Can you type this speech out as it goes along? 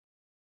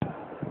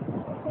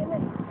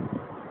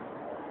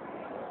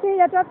see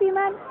the trophy,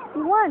 man?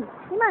 You won.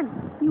 Iman,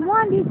 you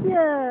won this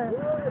year.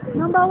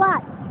 Number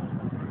what?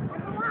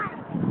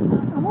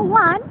 Number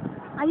one?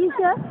 Are you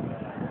sure?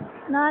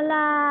 No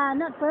lah,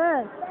 not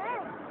first.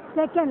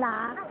 Second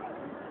lah.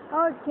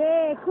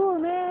 Okay, cool,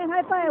 man.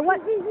 High five.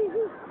 What?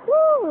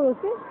 Woo!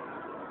 See?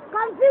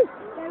 Confused.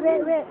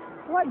 Wait.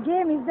 What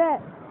game is that?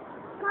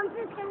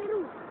 Confused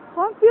kangaroo.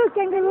 Confused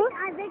kangaroo?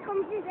 They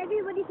confused.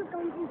 Everybody so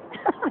confused.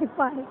 High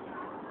five.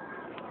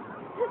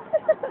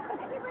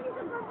 Everybody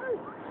so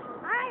confused.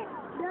 Alright,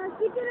 the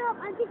city rope.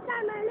 Until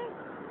time I let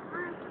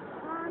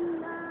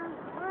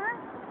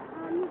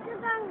Mr.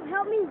 Kang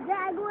help me. Then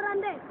I go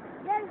around there.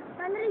 Then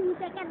suddenly we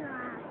second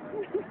lah.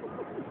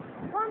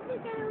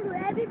 Confused kangaroo.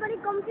 Everybody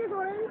confused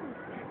already.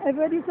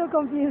 Everybody's so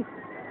confused.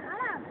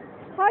 Alah.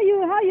 How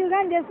you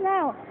run just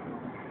now?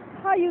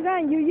 How you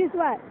run? You use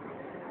what?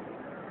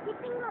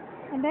 Skipping rope.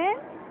 And then?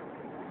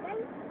 Then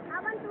I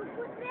want to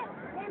put that.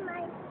 Then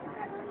my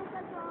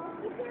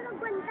skipping rope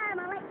one time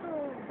I like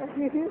to.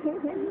 Then Mr.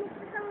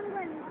 Kang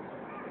one.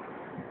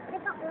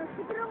 Take up the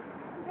skipping rope.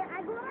 Then I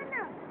go on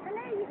now. And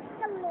then you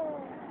come low.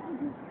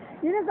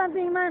 You know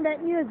something, man? That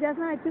news just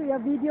now I took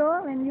your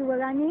video when you were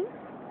running.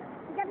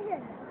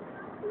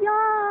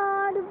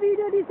 Yeah, the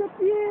video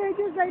disappeared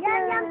just like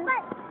that.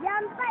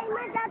 Yang empat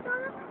Iman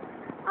jatuh.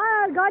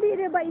 Got it,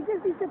 but it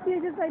just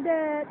disappeared just like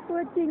that.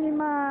 Poor thing,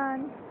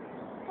 Iman.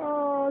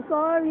 Oh,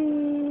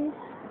 sorry.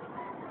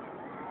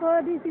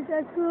 So this is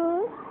a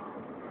school.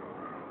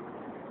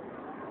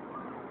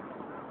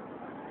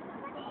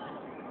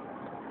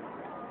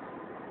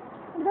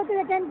 You go to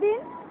the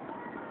canteen?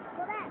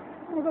 Go back.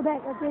 You go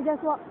back. Okay,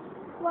 just walk.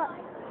 What?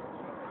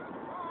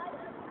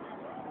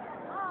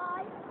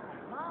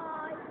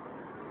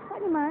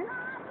 What, Iman?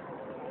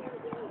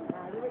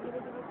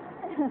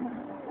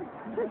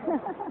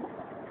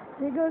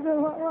 You go,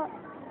 what?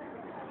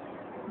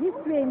 This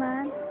way,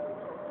 man.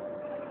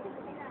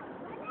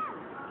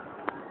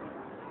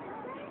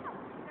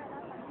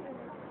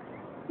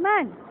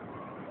 Iman!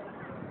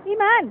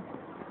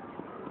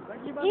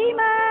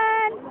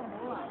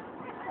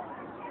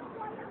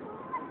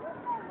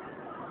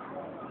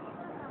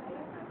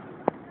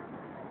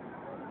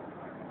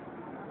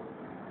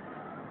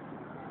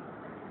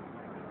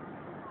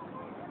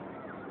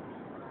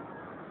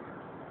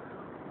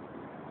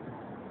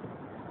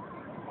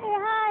 Hey,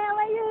 hi, how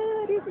are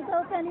you? This is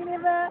Open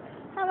Universe.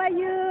 How are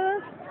you?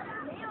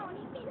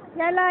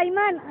 Yalah,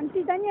 Iman.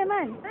 Auntie tanya,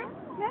 Iman.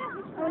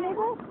 Our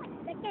neighbor?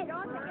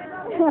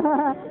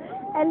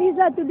 At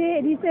least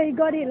today, this year he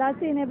got it.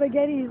 Last year he never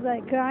get it. He's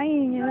like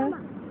crying, you know.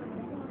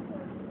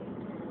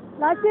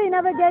 Last year he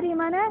never get it,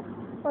 man,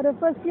 for the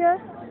first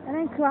year, and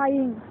then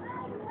crying.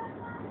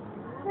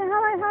 Hey,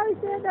 how is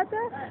your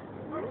daughter?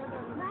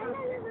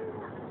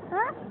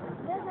 Huh?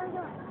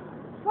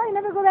 Why you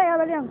never go back,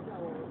 Abang?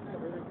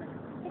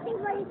 Waiting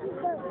for your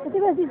sister.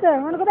 Waiting for your sister.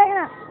 Want to go back,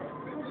 nak?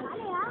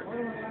 Boleh ya?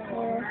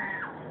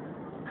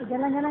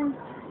 Jalan.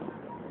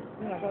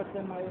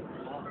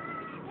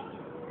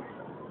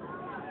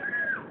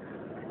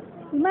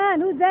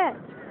 Iman, who's that?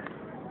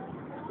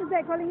 Who's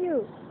that calling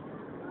you?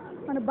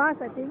 On the bus,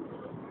 I think.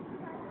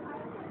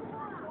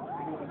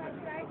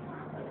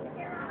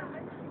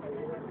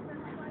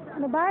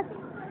 On the bus?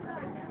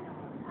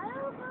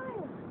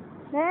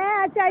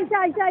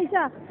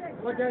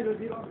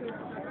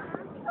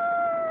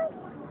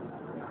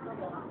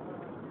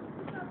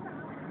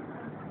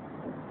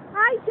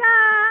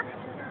 Aisyah.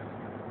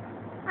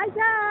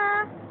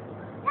 Aisyah.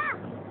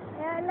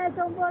 Yalah,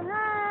 sombong.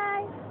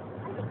 Hai.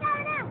 Atika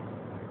mana?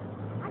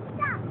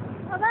 Atika.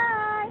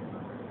 Bye-bye.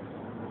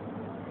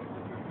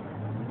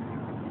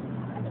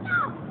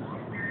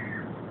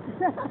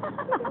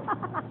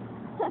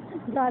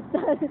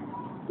 Gatal.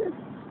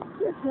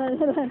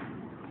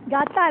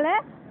 Gatal,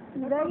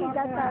 Very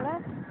gatal,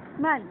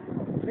 Man.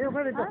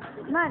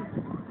 Man.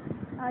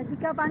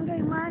 Jika panggil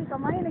Iman, kau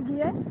main lagi,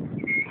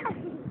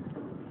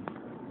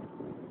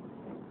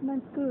 Man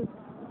school.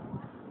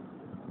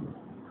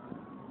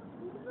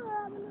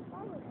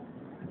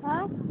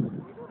 Huh?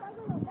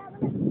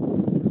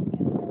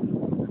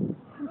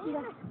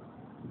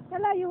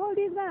 Yalah, you hold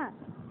this lah.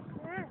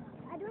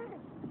 I don't want.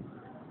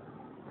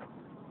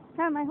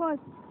 Come, I hold.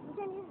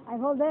 Macam ni. I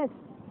hold this.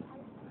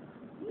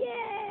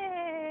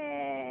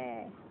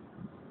 Yeah!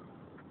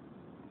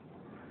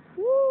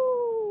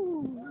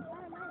 Woo!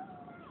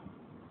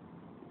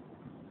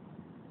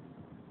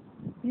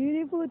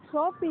 Beautiful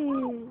trophy.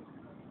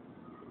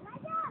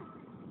 Raja,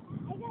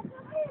 I got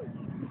something.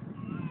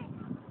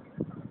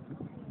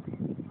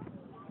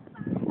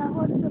 Now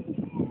hold the trophy.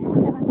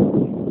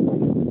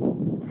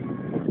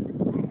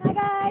 Hi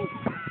guys.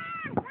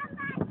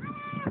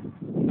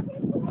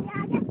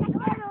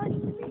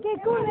 Okay,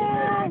 cool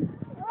lah.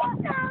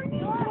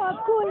 Wah,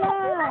 cool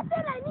lah.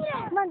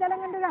 Man, jalan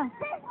dengan dorang.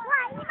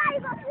 Wah, ini mari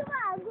kau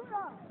cuba.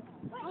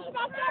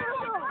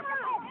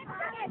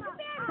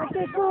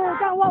 Okay, cool.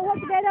 Come, walk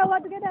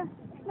together.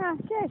 Nah,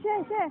 share.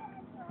 Share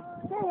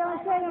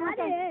yang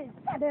macam.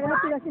 Ada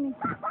roti kat sini.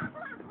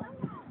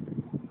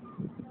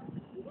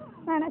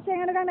 Nah, nak share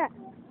dengan dorang tak?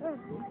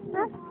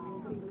 Hah?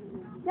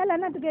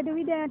 Jalan lah together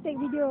with them and take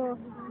video.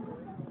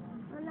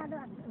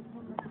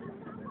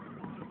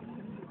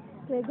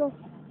 Okay, go.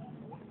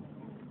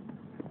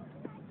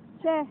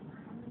 Share.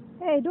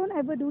 Hey, don't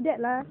ever do that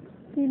lah.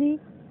 Silly.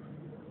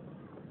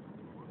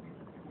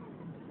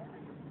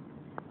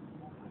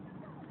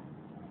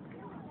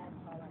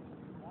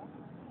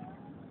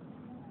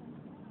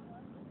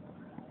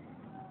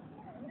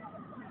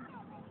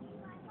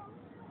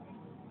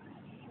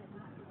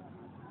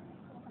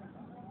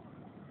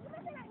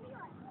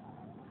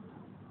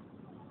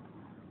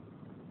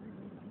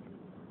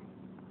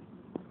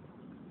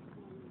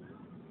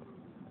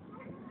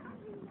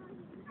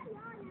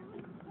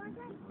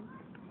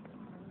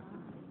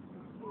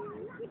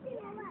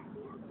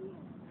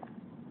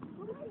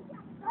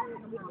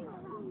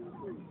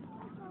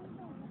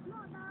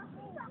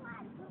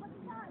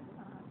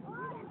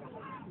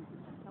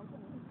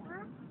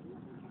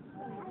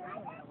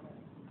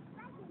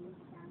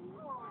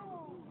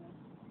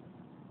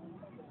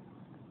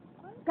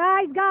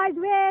 Guys,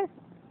 where?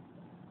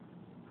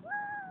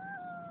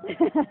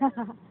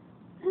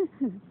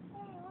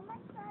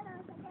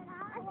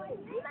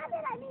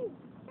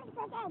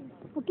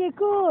 Okay,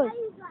 cool.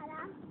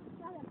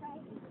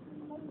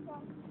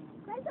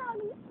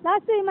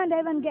 Last time Iman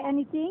didn't get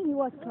anything. He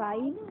was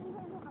crying.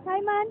 Hi,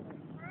 Iman.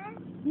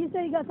 You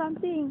said you got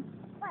something.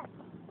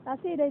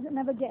 Last time he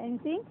never get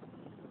anything.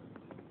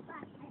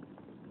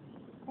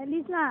 At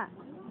least lah.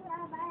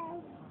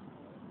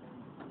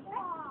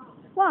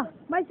 Wah,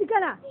 bicycle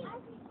lah.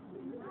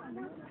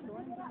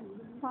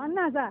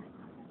 Panas ah.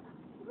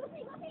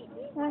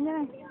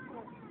 Jalan.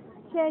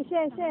 Share.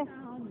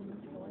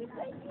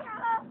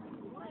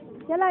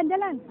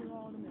 Jalan.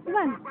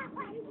 Iman.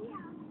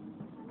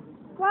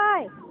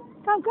 Why?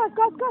 Come, cross.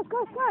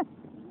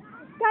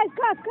 Guys,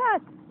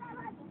 cross.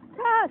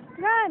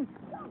 Run,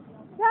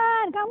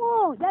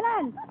 kamu,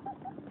 jalan.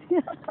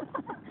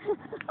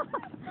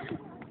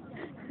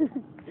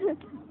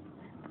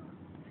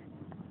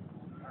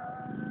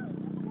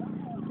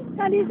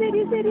 He say,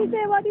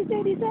 what he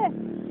say? To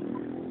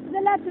the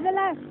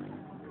left.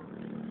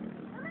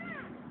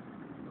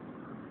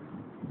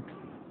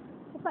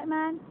 Cepat,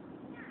 Man.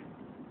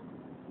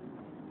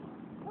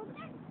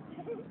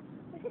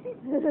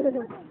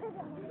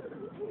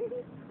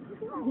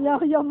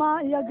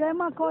 Your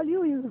grandma call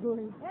you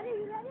going. Ready.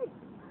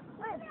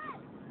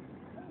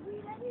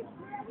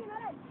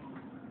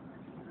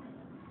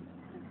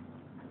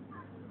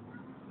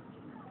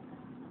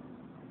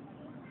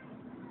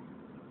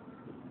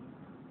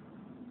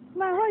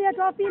 Man, hold your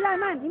trophy lah,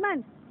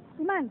 Iman,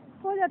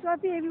 hold your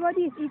trophy.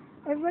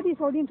 Everybody's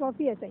holding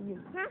trophy except you.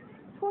 Huh?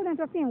 Hold the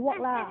trophy and walk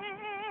lah.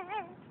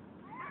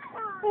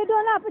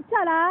 Don't lah,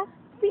 pecah lah.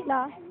 Speed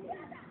lah.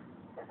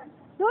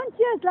 Don't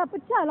cheers lah,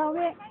 pecah lah,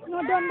 wait. No,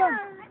 don't.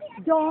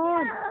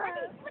 Don't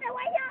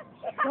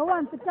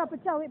want,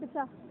 pecah, wait,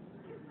 pecah.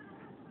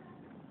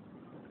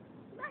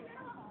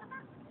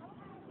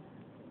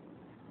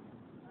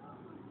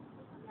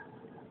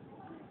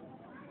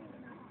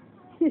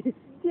 See,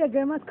 your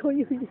grandma's call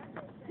you.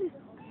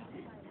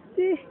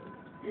 See?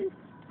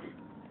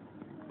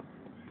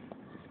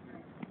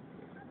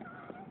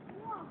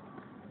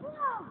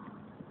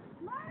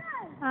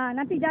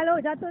 Nanti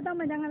jatuh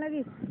taman, jangan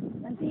lagi.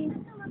 Nanti.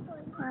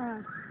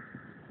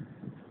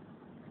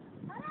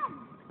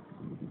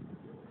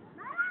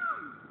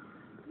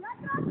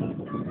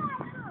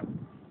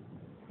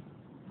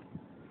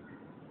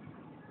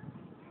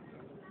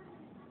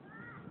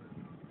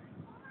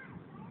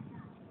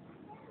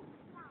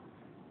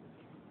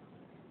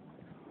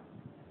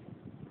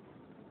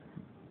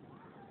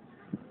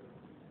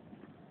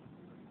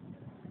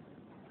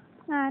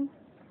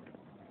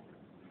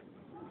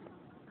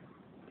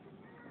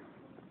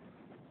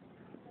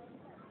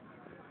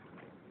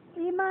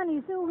 Iman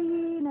is a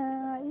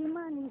winner.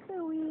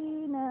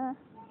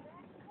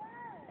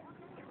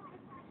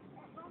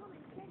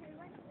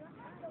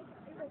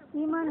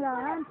 Iman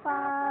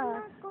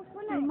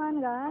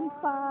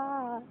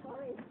ganpa.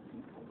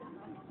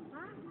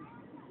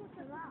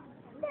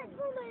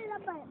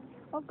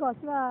 Of course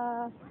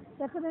lah.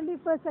 Definitely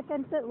first,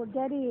 second, third will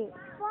get it.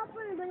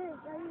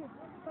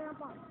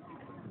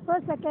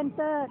 First, second,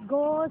 third,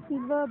 gold,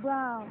 silver,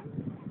 brown.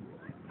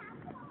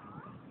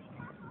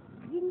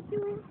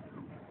 Gintu.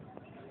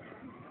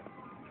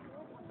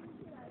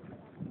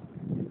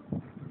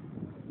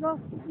 Go,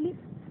 leap,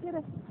 get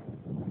it.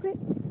 Quick,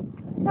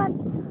 run.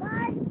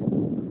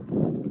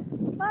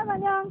 Bye,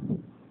 Manyang.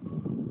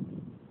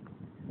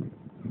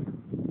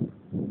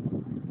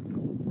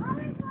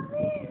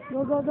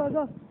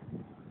 Go.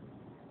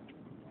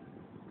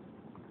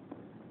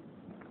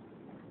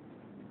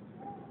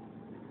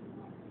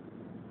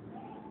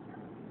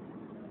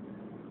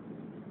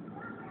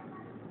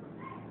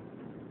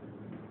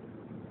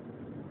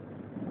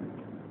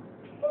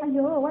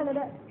 Ayo, what like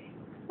that?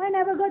 Why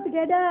never go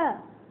together?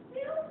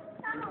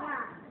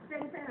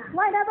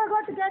 Why never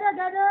go together?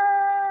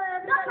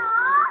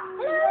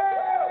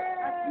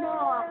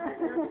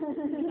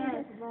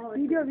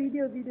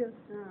 Video. Video.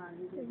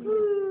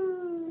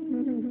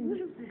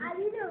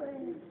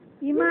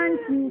 Iman's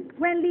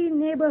friendly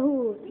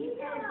neighborhood.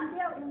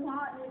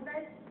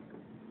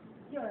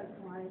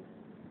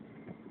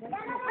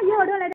 Ayuh, dah lah.